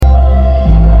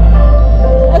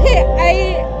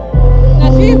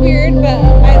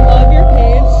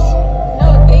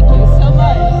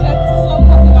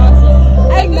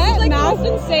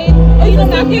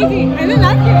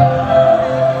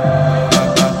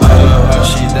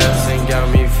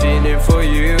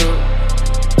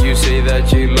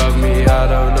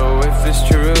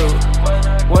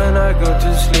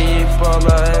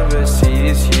all I ever see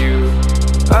is you.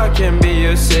 I can be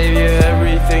your savior,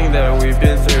 everything that we've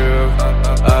been through.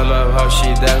 I love how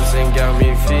she dancing, got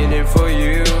me feeling for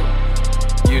you.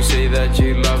 You say that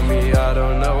you love me, I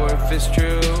don't know if it's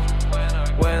true.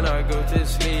 When I go to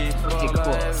sleep. Okay,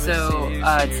 cool. So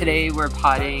today we're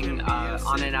potting.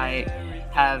 Anna and I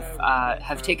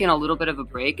have taken a little bit of a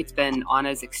break. It's been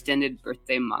Anna's extended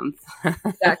birthday month.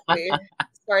 Exactly.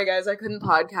 Sorry guys, I couldn't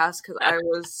podcast because I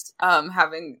was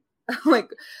having like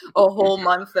a whole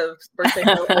month of birthday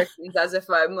celebrations as if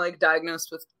I'm like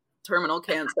diagnosed with terminal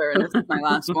cancer and this is my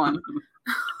last one.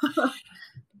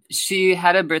 She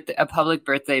had a public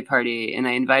birthday party, and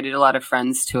I invited a lot of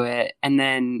friends to it. And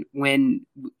then when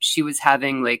she was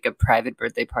having like a private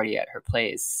birthday party at her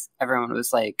place, everyone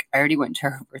was like, "I already went to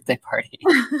her birthday party."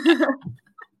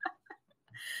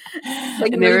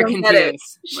 Like, and they were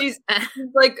confused. She's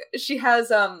like, she has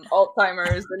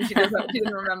Alzheimer's, and she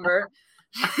didn't remember.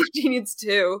 She needs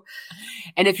to.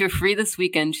 And if you're free this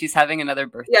weekend, she's having another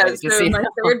birthday. Yeah, so my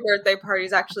third birthday party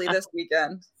is actually this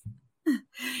weekend.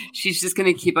 She's just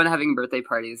going to keep on having birthday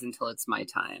parties until it's my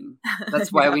time.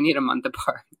 That's why we need a month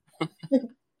apart.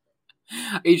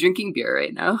 Are you drinking beer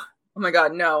right now? Oh my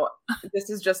God, no. This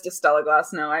is just a Stella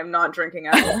glass. No, I'm not drinking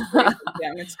at all.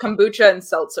 It's kombucha and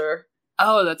seltzer.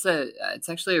 Oh, it's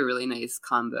actually a really nice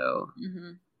combo.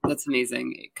 Mm-hmm. That's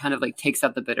amazing. It kind of like takes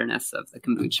out the bitterness of the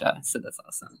kombucha. So that's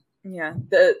awesome. Yeah.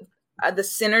 The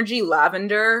Synergy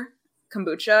lavender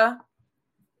kombucha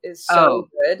is so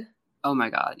good. Oh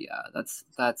my God. Yeah. That's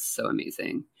so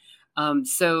amazing.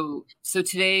 So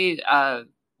today,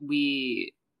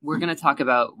 we're going to talk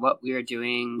about what we are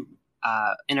doing,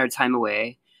 in our time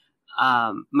away.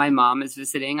 My mom is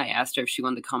visiting. I asked her if she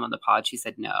wanted to come on the pod. She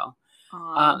said no.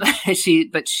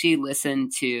 She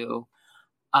listened to,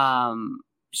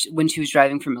 when she was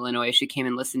driving from Illinois, she came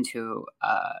and listened to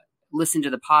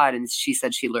the pod, and she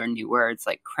said she learned new words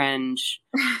like cringe,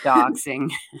 doxing,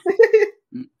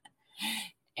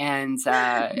 and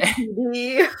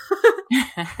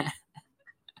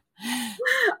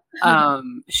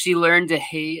she learned to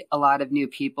hate a lot of new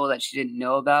people that she didn't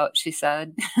know about. She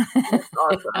said, "That's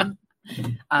awesome."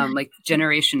 Like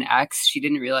Generation X, she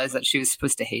didn't realize that she was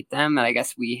supposed to hate them, and I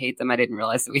guess we hate them. I didn't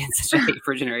realize that we had such a hate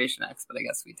for Generation X, but I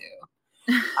guess we do.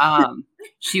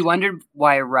 She wondered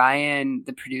why Ryan,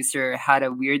 the producer, had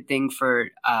a weird thing for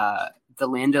the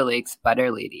Land O'Lakes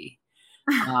butter lady,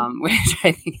 which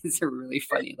I think is a really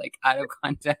funny, like out of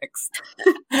context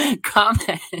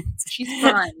comment. She's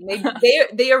fine.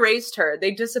 They erased her.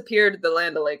 They disappeared. The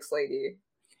Land O'Lakes lady.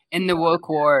 In the woke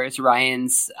wars,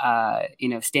 Ryan's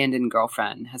stand-in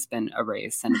girlfriend has been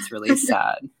erased, and it's really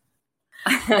sad.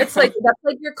 It's like that's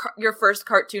like your first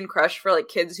cartoon crush for like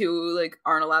kids who like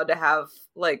aren't allowed to have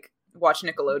like watch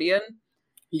Nickelodeon.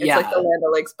 It's like the Land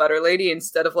O'Lakes butter lady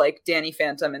instead of like Danny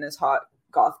Phantom and his hot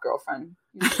goth girlfriend.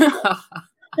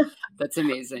 That's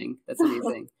amazing.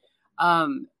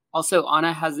 Also,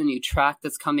 Anna has a new track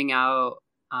that's coming out.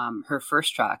 Her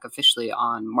first track officially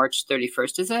on March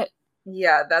 31st. Is it?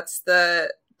 Yeah, that's the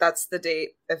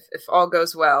date. If all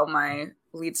goes well, my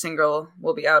lead single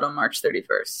will be out on March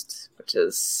 31st, which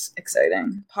is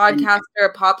exciting.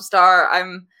 Podcaster, pop star.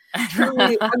 I'm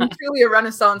truly a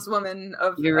Renaissance woman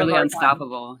of. You're really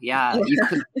unstoppable. Yeah. You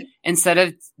could, instead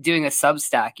of doing a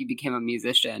Substack, you became a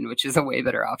musician, which is a way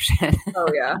better option. Oh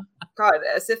yeah, God,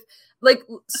 as if like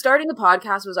starting a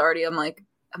podcast was already. I'm like,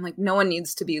 no one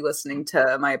needs to be listening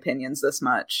to my opinions this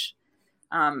much.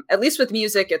 At least with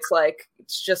music, it's like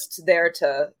it's just there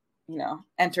to,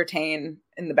 entertain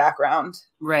in the background.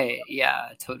 Right.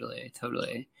 Yeah, totally.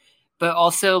 But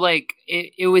also, like,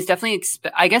 it was definitely,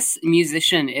 I guess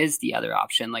musician is the other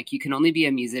option. Like, you can only be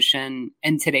a musician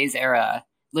in today's era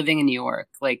living in New York.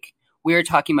 Like, we were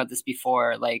talking about this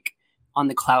before, like, on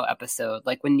the Clout episode.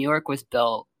 Like, when New York was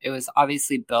built, it was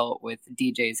obviously built with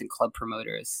DJs and club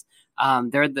promoters.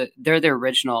 They're the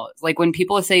original. Like when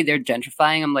people say they're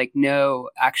gentrifying, I'm like, no,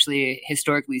 actually,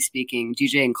 historically speaking,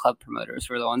 DJ and club promoters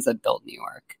were the ones that built New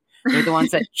York. They're the ones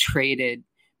that traded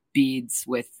beads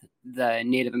with the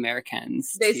Native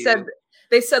Americans. They said,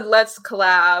 let's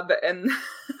collab and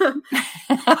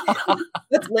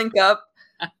let's link up.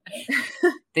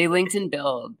 They linked and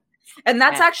build. And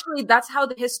that's how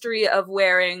the history of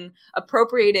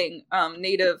appropriating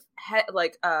Native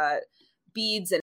beads and